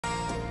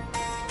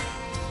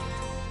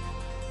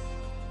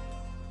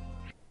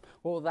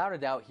Well, without a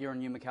doubt, here in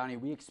Yuma County,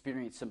 we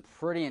experienced some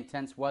pretty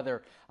intense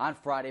weather on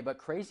Friday, but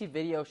crazy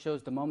video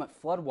shows the moment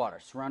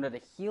floodwater surrounded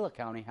a Gila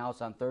County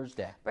house on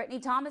Thursday. Brittany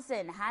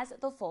Thomason has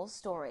the full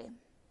story.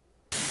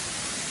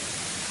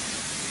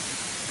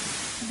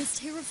 This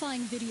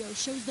terrifying video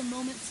shows the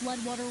moment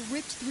floodwater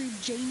ripped through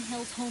Jane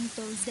Hill's home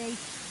Thursday,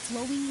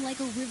 flowing like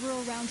a river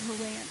around her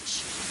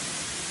ranch.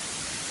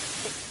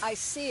 I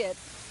see it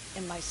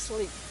in my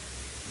sleep.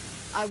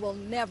 I will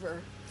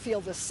never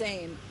feel the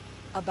same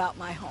about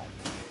my home.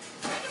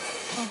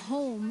 A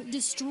home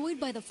destroyed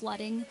by the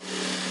flooding,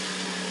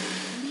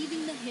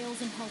 leaving the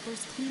Hales and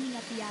helpers cleaning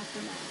up the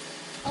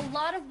aftermath. A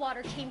lot of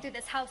water came through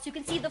this house. You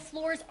can see the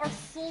floors are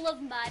full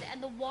of mud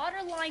and the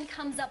water line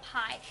comes up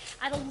high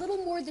at a little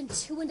more than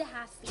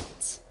 2.5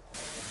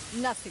 feet.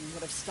 Nothing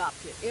would have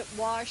stopped it. It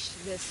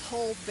washed this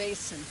whole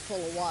basin full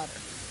of water.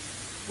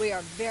 We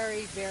are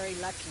very, very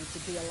lucky to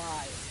be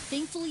alive.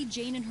 Thankfully,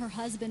 Jane and her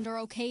husband are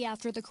okay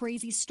after the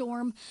crazy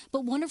storm,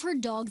 but one of her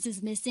dogs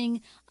is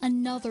missing.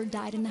 Another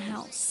died in the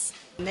house.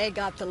 And they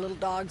got the little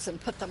dogs and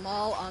put them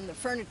all on the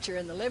furniture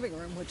in the living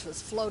room, which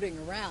was floating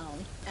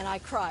around, and I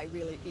cry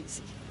really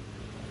easy,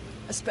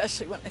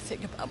 especially when I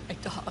think about my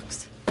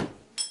dogs.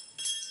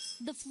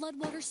 The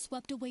floodwater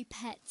swept away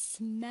pets,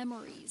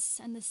 memories,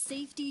 and the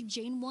safety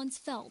Jane once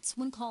felt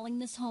when calling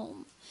this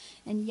home.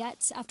 And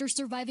yet, after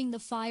surviving the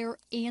fire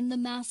and the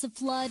massive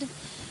flood,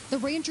 the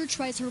rancher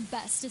tries her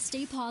best to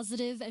stay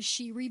positive as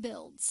she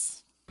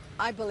rebuilds.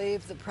 I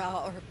believe the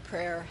power of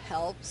prayer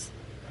helps.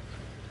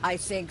 I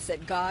think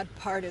that God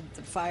parted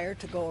the fire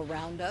to go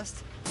around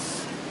us.